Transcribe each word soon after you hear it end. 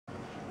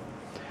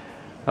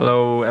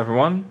Hello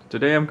everyone,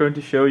 today I'm going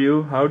to show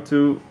you how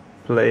to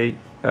play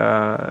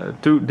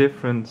two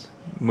different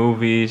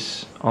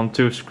movies on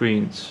two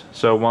screens.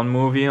 So one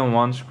movie on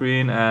one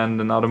screen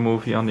and another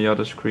movie on the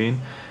other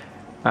screen,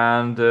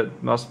 and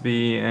it must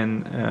be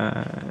in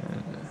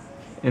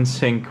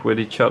sync with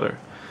each other.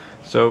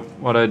 So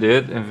what I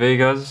did in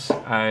Vegas,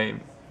 I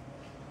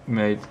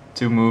made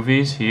two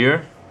movies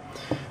here,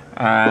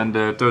 and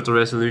the total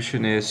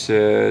resolution is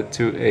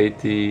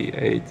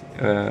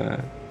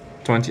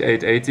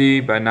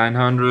 2880 by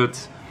 900,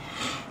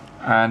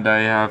 and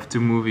I have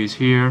two movies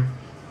here.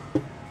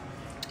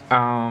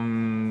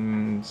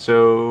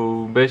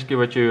 So basically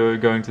what you're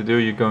going to do,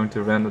 you're going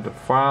to render the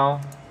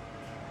file,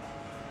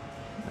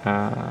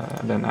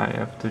 then I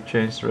have to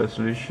change the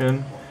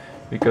resolution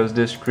because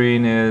this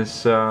screen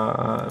is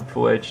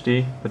full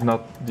HD, but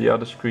not the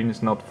other screen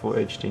is not full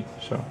HD.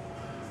 So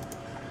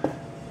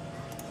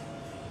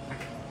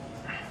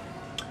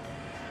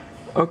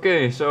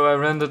okay, so I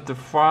rendered the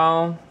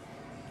file,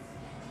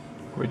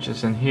 which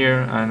is in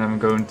here, and I'm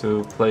going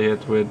to play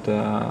it with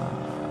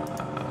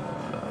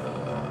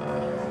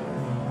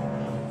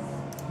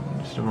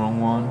it's the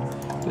wrong one,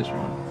 this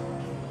one.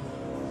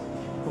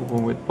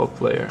 Open with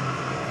PotPlayer.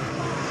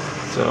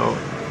 So,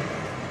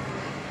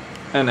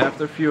 and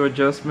after a few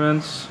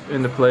adjustments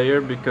in the player,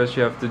 because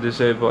you have to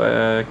disable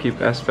keep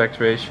aspect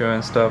ratio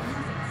and stuff,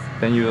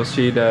 then you will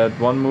see that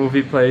one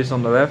movie plays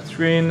on the left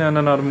screen and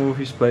another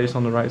movie plays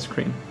on the right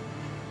screen.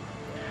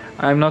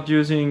 I'm not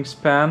using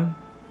span.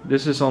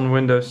 This is on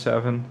Windows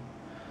 7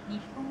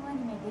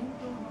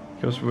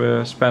 because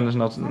span is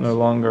no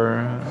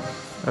longer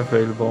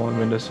available in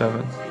Windows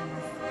 7.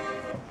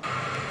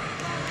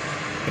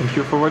 Thank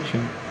you for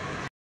watching.